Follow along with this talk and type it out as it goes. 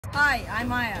Hi,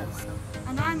 I'm Ayaz.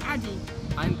 And I'm Addy.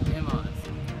 I'm Imaz.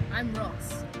 I'm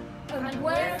Ross. And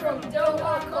we're from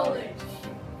Doha College.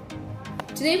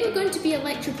 Today we're going to be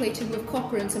electroplating with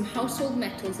copper and some household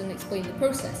metals and explain the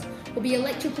process. We'll be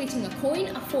electroplating a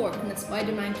coin, a fork and a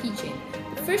Spider-Man keychain.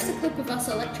 But first a clip of us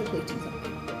electroplating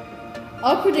something.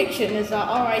 Our prediction is that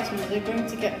our items are going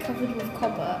to get covered with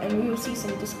copper and we will see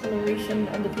some discoloration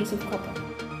on the piece of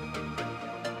copper.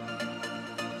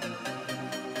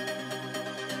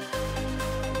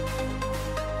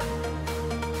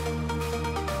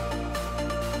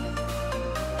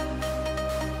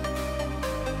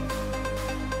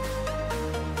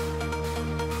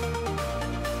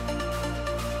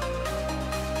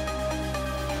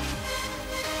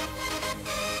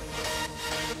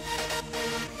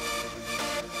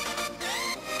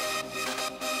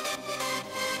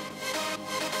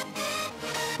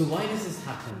 So why does this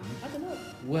happen? I don't know.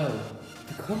 Well,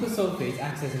 the copper sulfate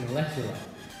acts as an electrolyte,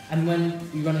 and when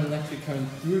we run an electric current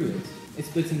through it, it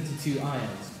splits into two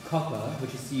ions, copper,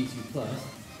 which is Cu2+,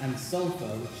 and sulfur,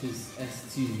 which is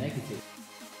S2-.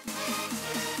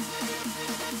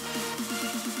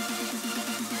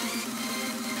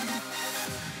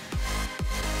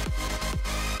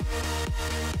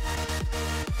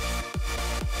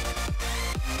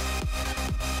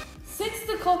 Since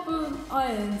the copper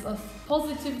ions are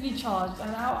positively charged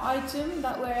and our item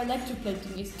that we're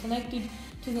electroplating is connected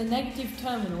to the negative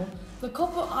terminal, the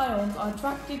copper ions are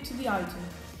attracted to the item.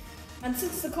 And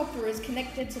since the copper is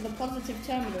connected to the positive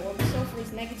terminal and the sulfur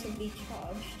is negatively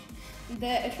charged,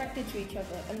 they're attracted to each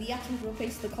other and the atoms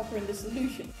replace the copper in the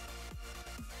solution.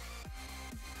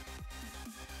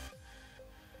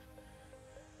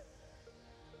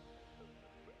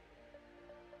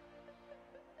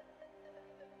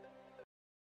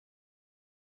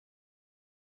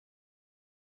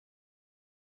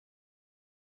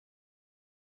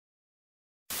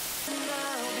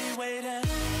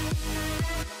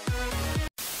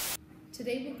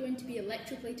 Today we're going to be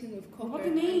electroplating with copper. What the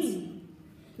name?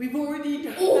 We've already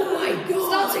done Oh my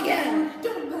god! Start again!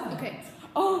 Okay.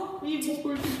 Oh, we've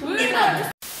already done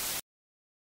that.